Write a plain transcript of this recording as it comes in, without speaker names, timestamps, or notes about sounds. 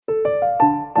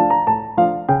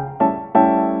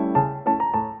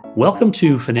Welcome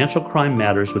to Financial Crime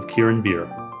Matters with Kieran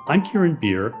Beer. I'm Kieran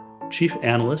Beer, Chief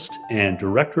Analyst and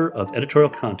Director of Editorial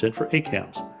Content for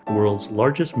ACAMS, the world's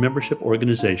largest membership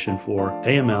organization for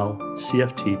AML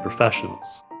CFT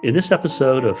professionals. In this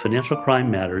episode of Financial Crime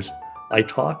Matters, I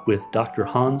talk with Dr.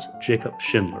 Hans Jacob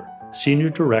Schindler, Senior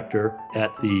Director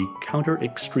at the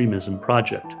Counter-Extremism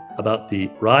Project, about the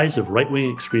rise of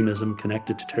right-wing extremism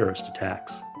connected to terrorist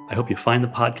attacks. I hope you find the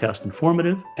podcast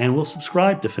informative and will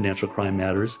subscribe to Financial Crime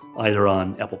Matters either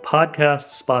on Apple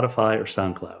Podcasts, Spotify, or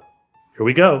SoundCloud. Here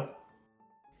we go.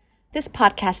 This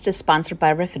podcast is sponsored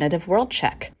by Refinitiv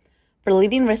WorldCheck. For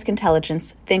leading risk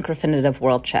intelligence, think Refinitiv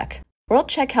WorldCheck.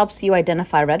 WorldCheck helps you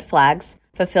identify red flags,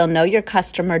 fulfill know your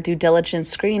customer due diligence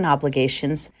screening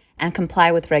obligations, and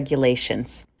comply with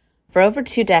regulations. For over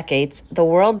 2 decades, the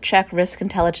WorldCheck Risk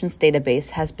Intelligence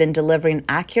Database has been delivering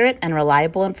accurate and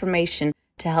reliable information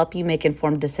to help you make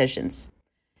informed decisions.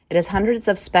 It has hundreds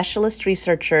of specialist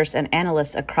researchers and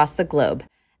analysts across the globe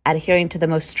adhering to the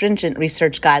most stringent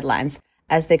research guidelines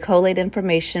as they collate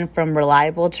information from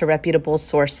reliable to reputable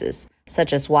sources,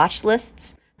 such as watch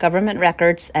lists, government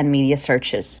records, and media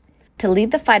searches. To lead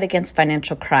the fight against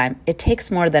financial crime, it takes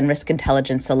more than risk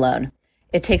intelligence alone.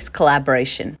 It takes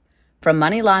collaboration. From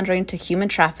money laundering to human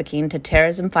trafficking to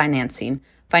terrorism financing,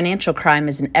 financial crime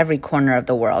is in every corner of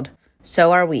the world.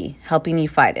 So are we, helping you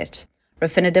fight it.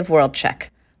 Refinitiv WorldCheck.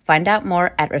 Find out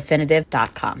more at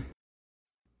Refinitiv.com.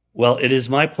 Well, it is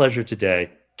my pleasure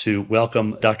today to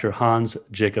welcome Dr. Hans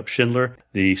Jacob Schindler,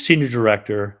 the Senior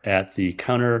Director at the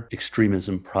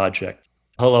Counter-Extremism Project.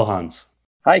 Hello, Hans.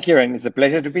 Hi, Kieran. It's a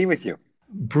pleasure to be with you.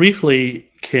 Briefly,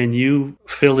 can you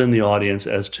fill in the audience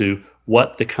as to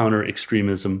what the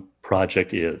Counter-Extremism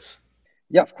Project is?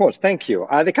 Yeah, of course. Thank you.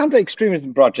 The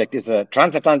Counter-Extremism Project is a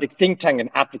transatlantic think tank and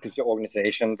advocacy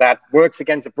organization that works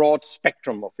against a broad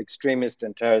spectrum of extremist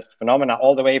and terrorist phenomena,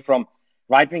 all the way from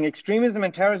right-wing extremism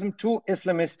and terrorism to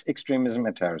Islamist extremism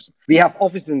and terrorism. We have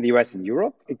offices in the US and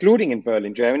Europe, including in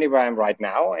Berlin, Germany, where I am right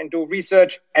now, and do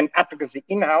research and advocacy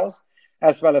in-house,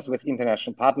 as well as with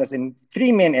international partners in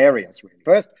 3 main areas, really.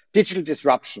 First, digital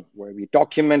disruption, where we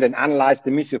document and analyze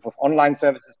the misuse of online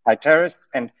services by terrorists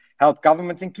and help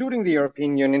governments, including the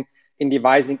European Union, in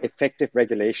devising effective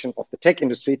regulation of the tech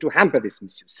industry to hamper this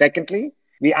misuse. Secondly,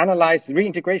 we analyze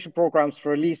reintegration programs for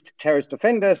released terrorist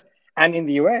offenders, and in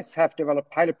the US have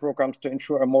developed pilot programs to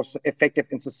ensure a more effective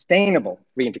and sustainable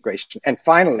reintegration. And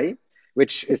finally,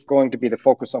 which is going to be the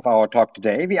focus of our talk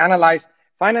today, we analyze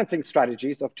financing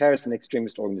strategies of terrorist and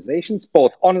extremist organizations,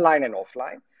 both online and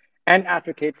offline, and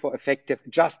advocate for effective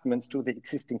adjustments to the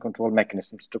existing control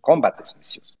mechanisms to combat this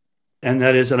misuse. And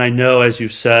that is, and I know, as you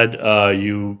said,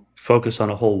 you focus on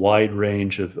a whole wide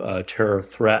range of terror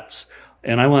threats.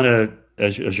 And I want to,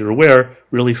 as you're aware,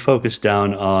 really focus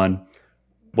down on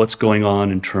what's going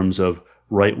on in terms of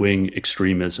right-wing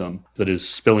extremism that is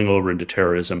spilling over into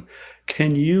terrorism.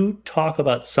 Can you talk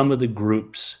about some of the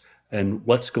groups and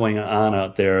what's going on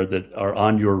out there that are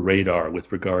on your radar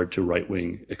with regard to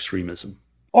right-wing extremism?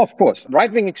 Of course,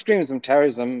 right-wing extremism,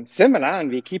 terrorism, similar,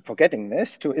 and we keep forgetting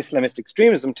this, to Islamist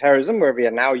extremism, terrorism, where we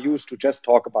are now used to just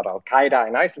talk about Al-Qaeda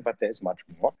and ISIL, but there's much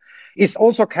more, is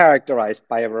also characterized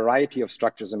by a variety of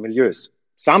structures and milieus.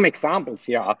 Some examples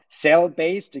here are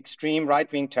cell-based extreme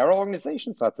right-wing terror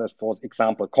organizations, such as, for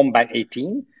example, Combat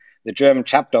 18, the German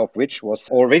chapter of which was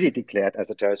already declared as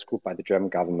a terrorist group by the German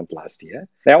government last year.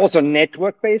 There are also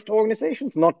network-based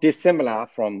organizations, not dissimilar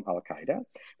from Al-Qaeda,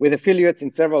 with affiliates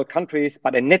in several countries,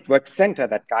 but a network center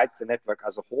that guides the network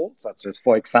as a whole, such as,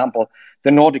 for example, the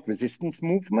Nordic Resistance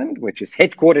Movement, which is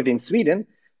headquartered in Sweden,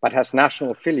 but has national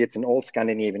affiliates in all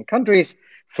Scandinavian countries.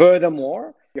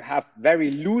 Furthermore, you have very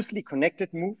loosely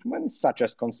connected movements, such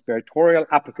as conspiratorial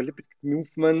apocalyptic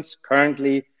movements.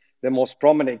 Currently, the most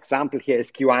prominent example here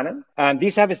is QAnon. And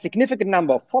these have a significant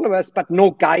number of followers, but no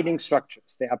guiding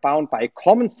structures. They are bound by a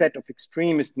common set of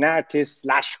extremist narratives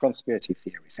 / conspiracy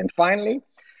theories. And finally,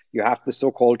 you have the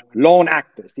so-called lone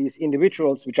actors, these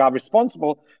individuals which are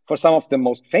responsible for some of the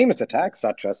most famous attacks,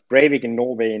 such as Breivik in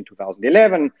Norway in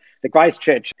 2011, the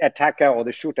Christchurch attacker or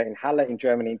the shooter in Halle in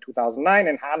Germany in 2009,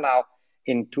 and Hanau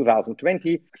in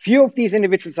 2020. Few of these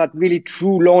individuals are really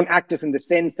true lone actors in the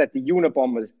sense that the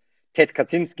Unabomber Ted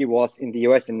Kaczynski was in the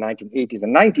US in the 1980s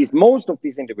and 90s. Most of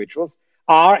these individuals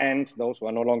are, and those who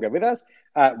are no longer with us,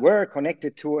 were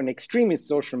connected to an extremist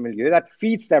social milieu that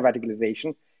feeds their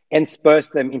radicalization and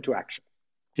spurs them into action.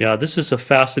 Yeah, this is a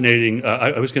fascinating,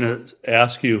 I was going to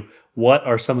ask you, what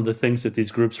are some of the things that these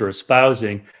groups are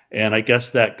espousing? And I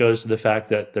guess that goes to the fact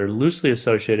that they're loosely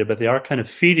associated, but they are kind of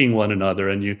feeding one another.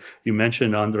 And you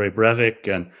mentioned Andrej Breivik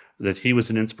and that he was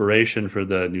an inspiration for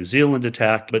the New Zealand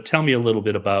attack. But tell me a little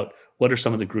bit about what are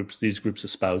some of these groups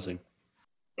espousing?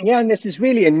 Yeah, and this is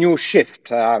really a new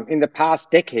shift. In the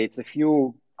past decades, a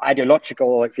few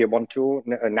ideological, if you want to,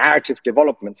 narrative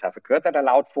developments have occurred that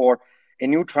allowed for a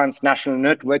new transnational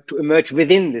network to emerge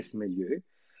within this milieu.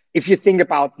 If you think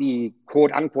about the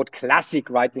quote unquote classic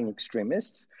right wing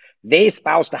extremists, they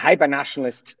espoused a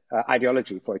hyper-nationalist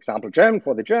ideology, for example, German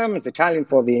for the Germans, Italian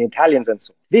for the Italians, and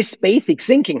so on. This basic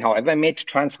thinking, however, made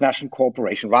transnational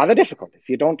cooperation rather difficult. If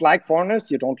you don't like foreigners,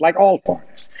 you don't like all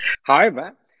foreigners.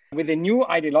 However, with a new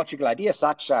ideological idea,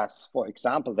 such as, for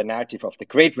example, the narrative of the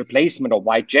Great Replacement or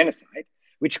white genocide,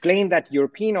 which claim that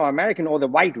European or American or the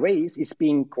white race is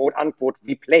being, quote unquote,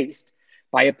 replaced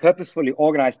by a purposefully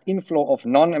organized inflow of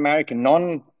non-American,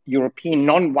 non-European,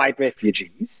 non-white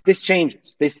refugees. This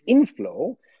changes. This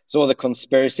inflow, so the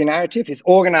conspiracy narrative, is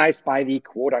organized by the,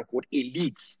 quote unquote,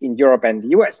 elites in Europe and the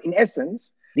US. In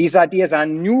essence, these ideas are a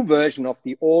new version of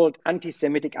the old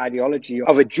anti-Semitic ideology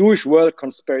of a Jewish world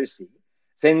conspiracy.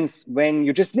 Since when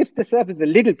you just lift the surface a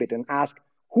little bit and ask,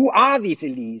 who are these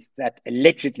elites that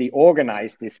allegedly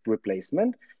organize this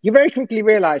replacement? You very quickly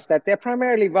realize that they're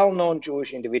primarily well-known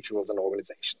Jewish individuals and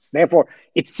organizations. Therefore,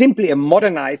 it's simply a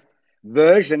modernized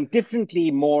version, differently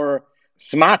more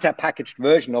smarter packaged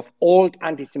version of old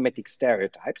anti-Semitic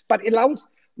stereotypes, but it allows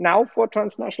now for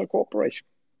transnational cooperation.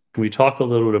 Can we talk a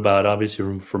little bit about,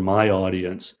 obviously for my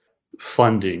audience,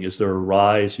 funding? Is there a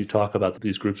rise? You talk about that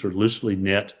these groups are loosely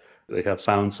knit. They have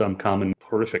found some common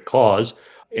horrific cause.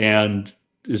 And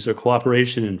is there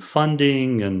cooperation in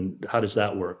funding, and how does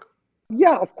that work?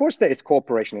 Yeah, of course there is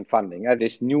cooperation in funding.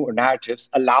 This new narratives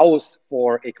allows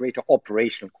for a greater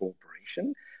operational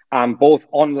cooperation, both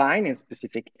online in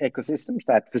specific ecosystems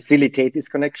that facilitate these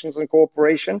connections and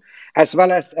cooperation, as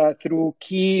well as through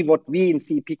key, what we in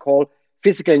CEP call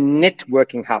physical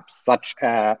networking hubs, such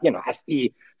as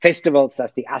the festivals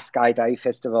as the Asgaidai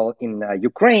Festival in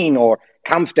Ukraine, or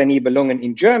Kampf der Nibelungen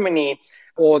in Germany,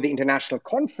 or the international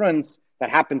conference that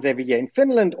happens every year in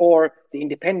Finland, or the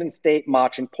Independence Day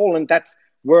March in Poland. That's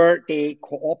where they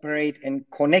cooperate and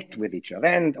connect with each other.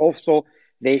 And also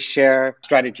they share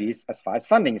strategies as far as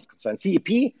funding is concerned.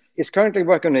 CEP is currently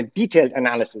working on a detailed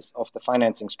analysis of the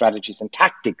financing strategies and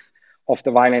tactics of the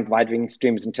violent right-wing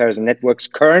extremism and terrorism networks,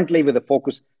 currently with a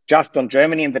focus just on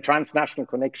Germany and the transnational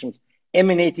connections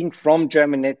emanating from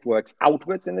German networks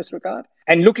outwards in this regard.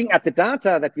 And looking at the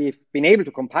data that we've been able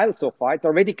to compile so far, it's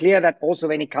already clear that also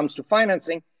when it comes to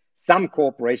financing, some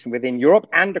cooperation within Europe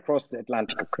and across the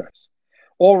Atlantic occurs.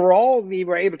 Overall, we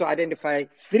were able to identify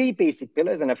three basic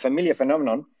pillars and a familiar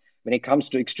phenomenon when it comes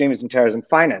to extremism and terrorism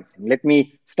financing. Let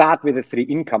me start with the three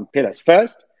income pillars.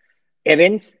 First,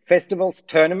 events, festivals,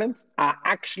 tournaments are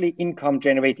actually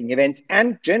income-generating events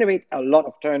and generate a lot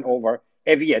of turnover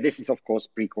every year. This is, of course,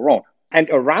 pre-corona. And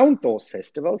around those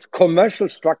festivals, commercial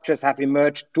structures have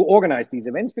emerged to organize these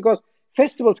events because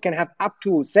festivals can have up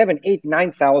to 7,000, 8,000,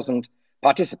 9,000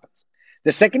 participants.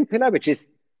 The second pillar, which is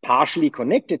partially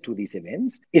connected to these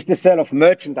events, is the sale of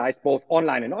merchandise, both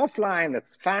online and offline.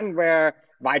 That's fanware,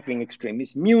 right-wing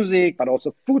extremist music, but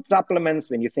also food supplements.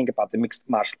 When you think about the mixed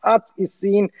martial arts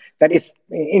scene, that is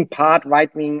in part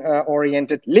right-wing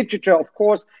oriented. Literature, of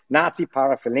course, Nazi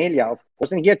paraphernalia, of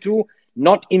course. And here too,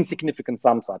 not insignificant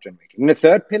sums are generated. And the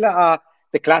third pillar are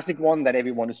the classic one that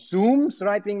everyone assumes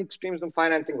right-wing extremism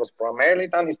financing was primarily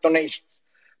done is donations,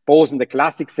 both in the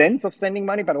classic sense of sending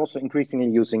money, but also increasingly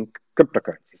using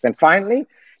cryptocurrencies. And finally,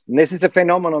 and this is a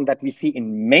phenomenon that we see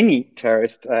in many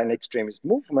terrorist and extremist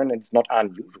movements, and it's not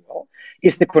unusual,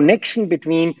 is the connection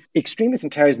between extremist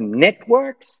and terrorism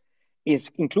networks,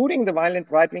 is including the violent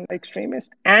right-wing extremists,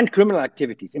 and criminal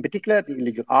activities, in particular the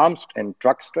illegal arms and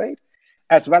drugs trade,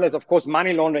 as well as, of course,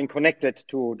 money laundering connected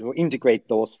to integrate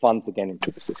those funds again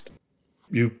into the system.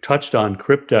 You touched on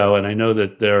crypto, and I know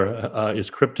that there is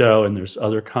crypto and there's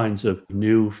other kinds of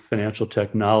new financial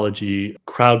technology,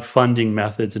 crowdfunding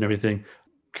methods and everything.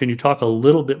 Can you talk a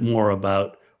little bit more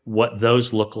about what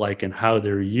those look like and how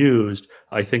they're used?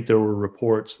 I think there were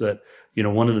reports that,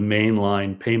 one of the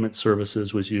mainline payment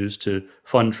services was used to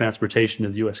fund transportation to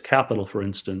the U.S. Capitol, for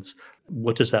instance.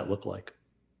 What does that look like?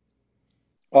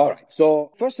 All right.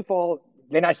 So first of all,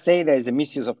 when I say there is a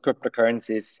misuse of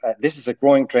cryptocurrencies, this is a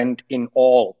growing trend in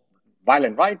all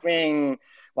violent right-wing,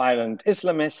 violent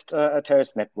Islamist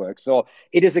terrorist networks. So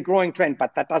it is a growing trend,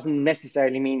 but that doesn't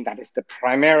necessarily mean that is the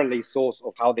primarily source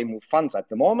of how they move funds at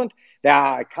the moment. There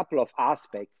are a couple of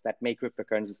aspects that make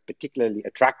cryptocurrencies particularly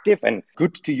attractive and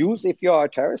good to use if you are a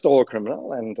terrorist or a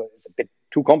criminal, and it's a bit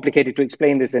too complicated to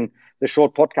explain this in the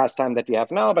short podcast time that we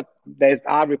have now, but there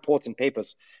are reports and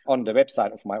papers on the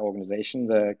website of my organization,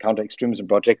 the Counter Extremism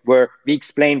Project, where we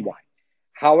explain why.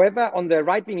 However, on the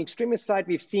right-wing extremist side,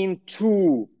 we've seen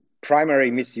two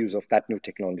primary misuse of that new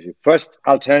technology. First,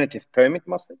 alternative permit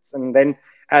methods, and then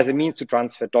as a means to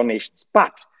transfer donations.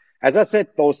 But as I said,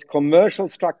 those commercial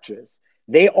structures,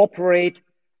 they operate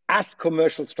as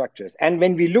commercial structures. And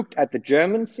when we looked at the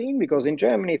German scene, because in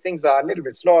Germany, things are a little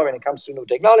bit slower when it comes to new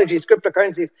technologies,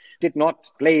 cryptocurrencies did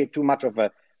not play too much of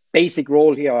a basic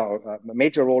role here or a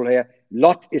major role here. A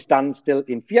lot is done still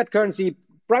in fiat currency,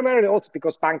 primarily also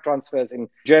because bank transfers in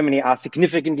Germany are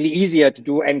significantly easier to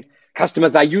do and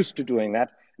customers are used to doing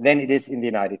that than it is in the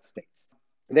United States.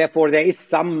 Therefore, there is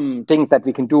some things that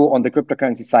we can do on the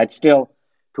cryptocurrency side still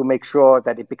to make sure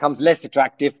that it becomes less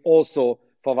attractive also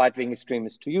for right-wing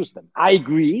extremists to use them. I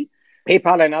agree.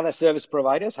 PayPal and other service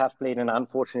providers have played an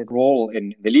unfortunate role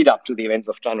in the lead up to the events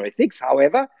of January 6th.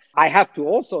 However, I have to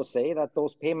also say that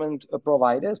those payment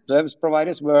providers, service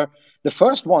providers, were the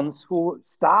first ones who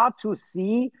start to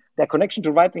see their connection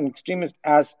to right-wing extremists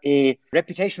as a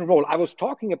reputation role. I was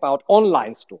talking about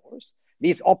online stores.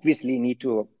 These obviously need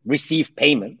to receive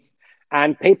payments.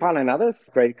 And PayPal and others,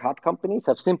 credit card companies,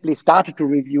 have simply started to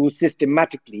review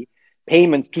systematically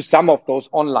payments to some of those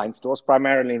online stores,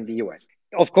 primarily in the US.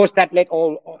 Of course, that led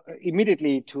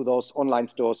immediately to those online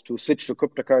stores to switch to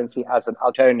cryptocurrency as an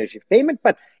alternative payment,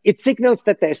 but it signals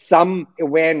that there's some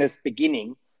awareness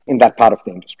beginning in that part of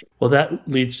the industry. Well, that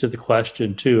leads to the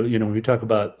question, too, when we talk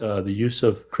about the use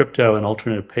of crypto and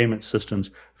alternative payment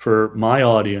systems, for my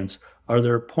audience, are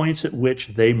there points at which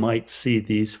they might see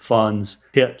these funds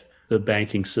hit the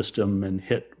banking system and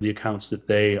hit the accounts that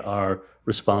they are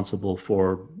responsible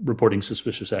for reporting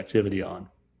suspicious activity on?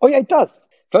 Oh, yeah, it does.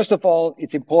 First of all,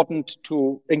 it's important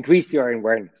to increase your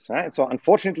awareness, right? So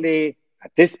unfortunately,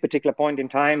 at this particular point in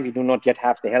time, we do not yet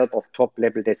have the help of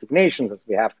top-level designations as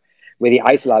we have with the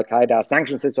ISIL Al-Qaeda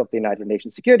sanctions list of the United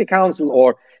Nations Security Council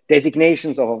or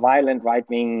designations of a violent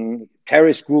right-wing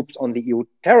terrorist groups on the EU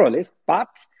terror list. But,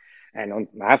 and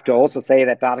I have to also say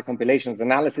that data compilations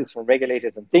analysis from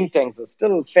regulators and think tanks are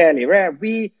still fairly rare.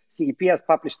 We, CEP, has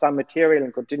published some material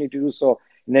and continue to do so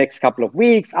in the next couple of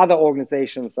weeks. Other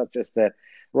organizations such as the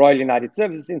Royal United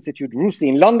Services Institute, RUSI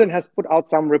in London, has put out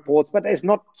some reports, but there's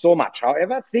not so much.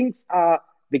 However, things are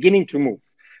beginning to move.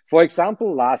 For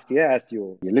example, last year, as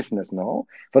your listeners know,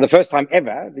 for the first time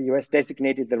ever, the US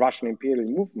designated the Russian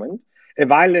Imperial Movement, a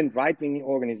violent right-wing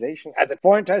organization, as a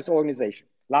foreign terrorist organization,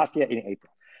 last year in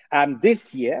April.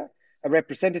 This year, a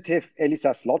representative, Elissa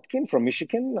Slotkin from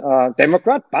Michigan,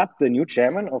 Democrat, but the new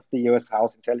chairman of the US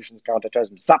House Intelligence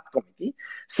Counterterrorism Subcommittee,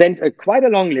 sent quite a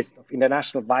long list of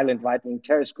international violent right-wing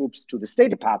terrorist groups to the State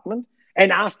Department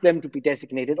and asked them to be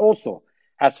designated also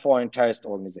as foreign terrorist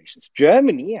organizations.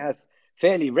 Germany has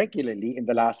fairly regularly in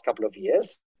the last couple of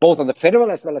years, both on the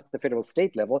federal as well as the federal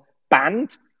state level,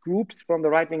 banned groups from the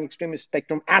right-wing extremist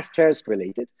spectrum as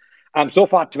terrorist-related. So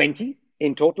far, 20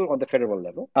 in total on the federal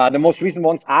level. The most recent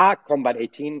ones are Combat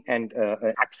 18 and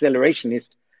an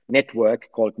accelerationist network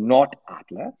called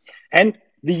Nordadler. And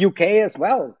the UK as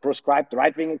well proscribed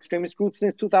right-wing extremist groups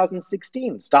since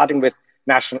 2016, starting with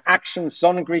National Action,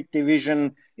 Sonnenkrieg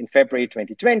Division in February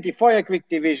 2020, Feuerkrieg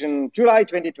Division, July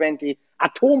 2020,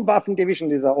 Atomwaffen Division.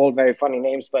 These are all very funny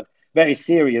names, but very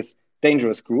serious,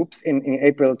 dangerous groups in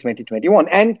April 2021.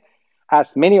 And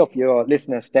as many of your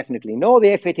listeners definitely know,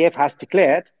 the FATF has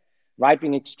declared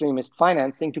right-wing extremist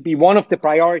financing to be one of the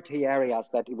priority areas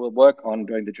that it will work on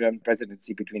during the German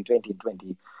presidency between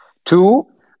 2022.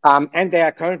 And they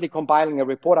are currently compiling a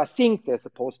report. I think they're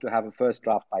supposed to have a first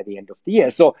draft by the end of the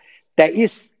year. So there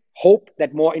is hope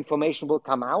that more information will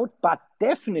come out, but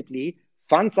definitely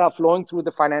funds are flowing through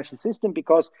the financial system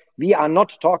because we are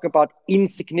not talking about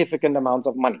insignificant amounts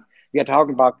of money. We are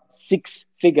talking about 6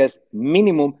 figures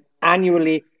minimum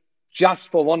annually just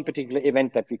for one particular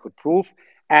event that we could prove,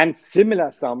 and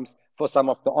similar sums for some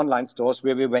of the online stores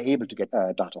where we were able to get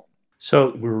data.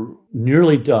 So we're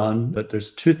nearly done, but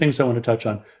there's 2 things I want to touch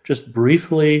on. Just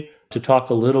briefly to talk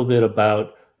a little bit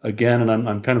about, again, and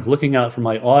I'm kind of looking out for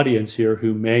my audience here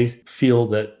who may feel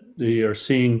that they are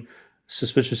seeing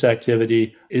suspicious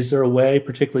activity. Is there a way,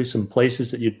 particularly some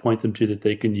places that you'd point them to that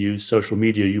they can use social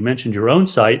media? You mentioned your own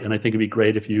site, and I think it'd be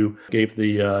great if you gave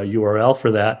the URL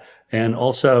for that. And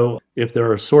also, if there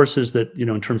are sources that,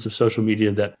 in terms of social media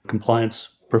that compliance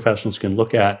professionals can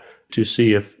look at to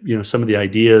see if, some of the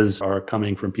ideas are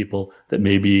coming from people that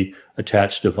may be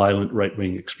attached to violent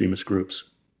right-wing extremist groups.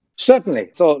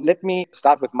 Certainly. So let me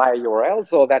start with my URL.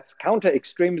 So that's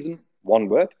counterextremism, one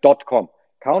word, .com,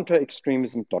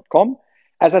 counterextremism.com.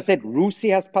 As I said, RUSI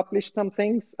has published some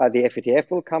things. The FATF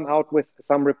will come out with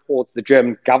some reports. The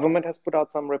German government has put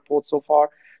out some reports so far.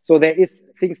 So there is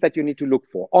things that you need to look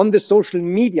for. On the social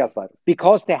media side,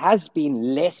 because there has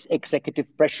been less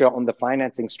executive pressure on the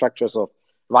financing structures of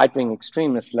right-wing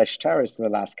extremists / terrorists in the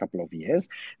last couple of years,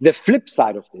 the flip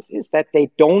side of this is that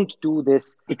they don't do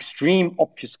this extreme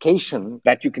obfuscation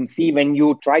that you can see when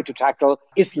you try to tackle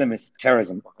Islamist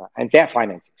terrorism and their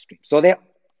financing stream. So they're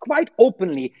quite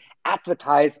openly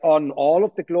advertise on all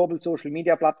of the global social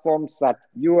media platforms that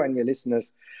you and your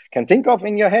listeners can think of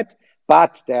in your head.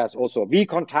 But there's also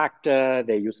vKontakte.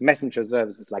 They use messenger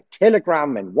services like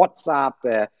Telegram and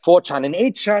WhatsApp, 4chan and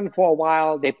 8chan for a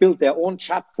while. They built their own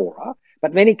chat fora.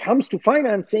 But when it comes to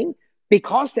financing,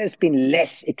 because there's been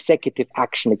less executive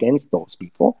action against those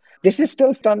people, this is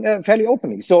still done fairly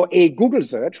openly. So a Google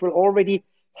search will already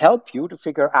help you to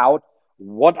figure out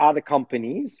what are the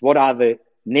companies, what are the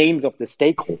names of the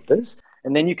stakeholders,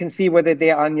 and then you can see whether they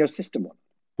are in your system.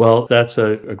 Well, that's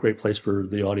a great place for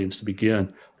the audience to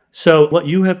begin. So what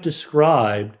you have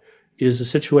described is a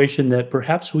situation that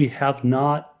perhaps we have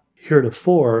not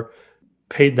heretofore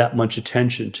paid that much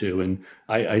attention to. And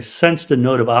I sensed a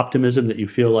note of optimism that you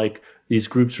feel like these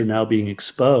groups are now being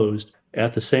exposed.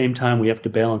 At the same time, we have to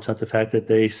balance out the fact that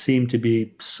they seem to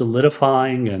be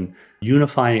solidifying and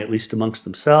unifying, at least amongst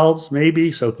themselves,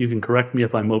 maybe. So you can correct me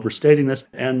if I'm overstating this,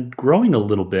 and growing a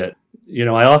little bit. You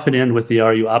know, I often end with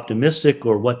are you optimistic,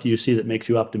 or what do you see that makes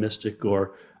you optimistic,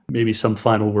 or maybe some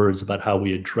final words about how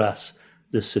we address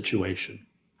this situation.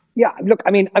 Yeah, look,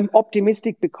 I mean, I'm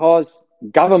optimistic because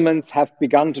governments have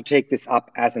begun to take this up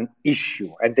as an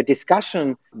issue. And the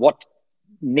discussion, what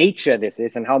nature this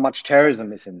is and how much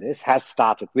terrorism is in this, has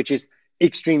started, which is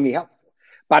extremely helpful.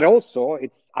 But also,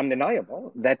 it's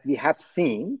undeniable that we have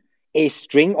seen a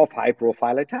string of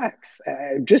high-profile attacks.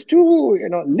 Just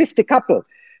to list a couple.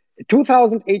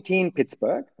 2018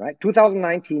 Pittsburgh, right?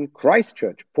 2019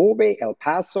 Christchurch, Kobe, El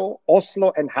Paso,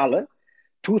 Oslo, and Halle.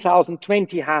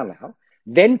 2020 Hanau.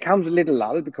 Then comes a little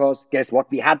lull because guess what?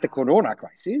 We had the corona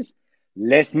crisis,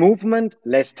 less movement,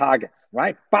 less targets,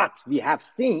 right? But we have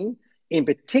seen, in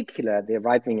particular, the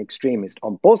right-wing extremists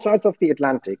on both sides of the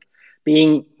Atlantic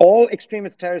being all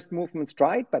extremist terrorist movements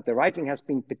tried, but the right wing has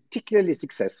been particularly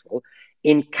successful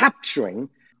in capturing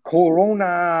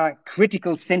corona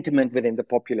critical sentiment within the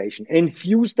population and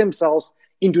infuse themselves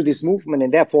into this movement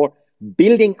and therefore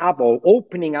building up or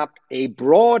opening up a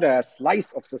broader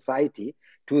slice of society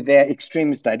to their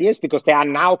extremist ideas because they are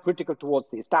now critical towards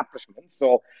the establishment.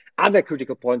 So other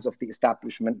critical points of the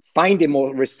establishment find a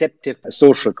more receptive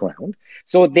social ground.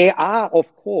 So they are,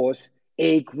 of course,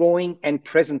 a growing and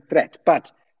present threat.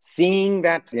 But seeing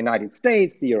that the United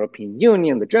States, the European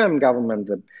Union, the German government,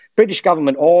 the British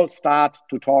government all start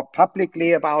to talk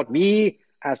publicly about, we,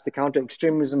 as the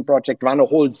Counter-Extremism Project, run a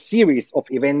whole series of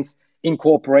events in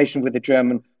cooperation with the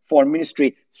German Foreign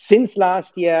Ministry since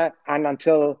last year and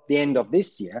until the end of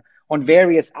this year on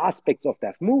various aspects of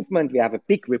that movement. We have a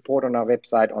big report on our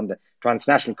website on the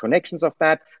transnational connections of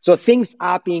that. So things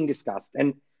are being discussed.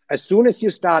 And as soon as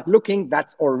you start looking,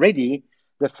 that's already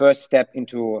the first step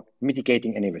into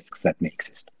mitigating any risks that may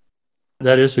exist.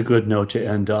 That is a good note to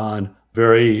end on.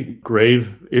 Very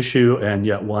grave issue, and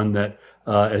yet one that,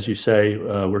 as you say,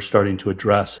 we're starting to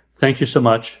address. Thank you so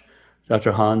much,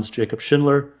 Dr. Hans Jacob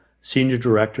Schindler, Senior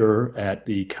Director at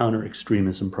the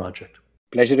Counter-Extremism Project.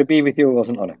 Pleasure to be with you. It was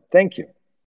an honor. Thank you.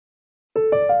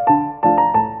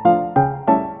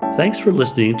 Thanks for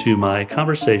listening to my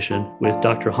conversation with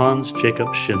Dr. Hans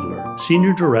Jacob Schindler,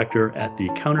 Senior Director at the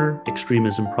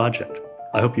Counter-Extremism Project.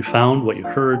 I hope you found what you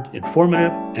heard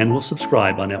informative and will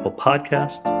subscribe on Apple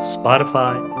Podcasts,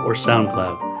 Spotify, or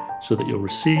SoundCloud so that you'll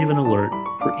receive an alert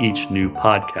for each new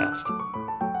podcast.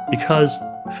 Because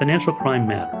financial crime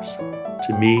matters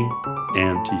to me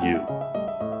and to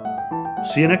you.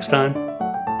 See you next time.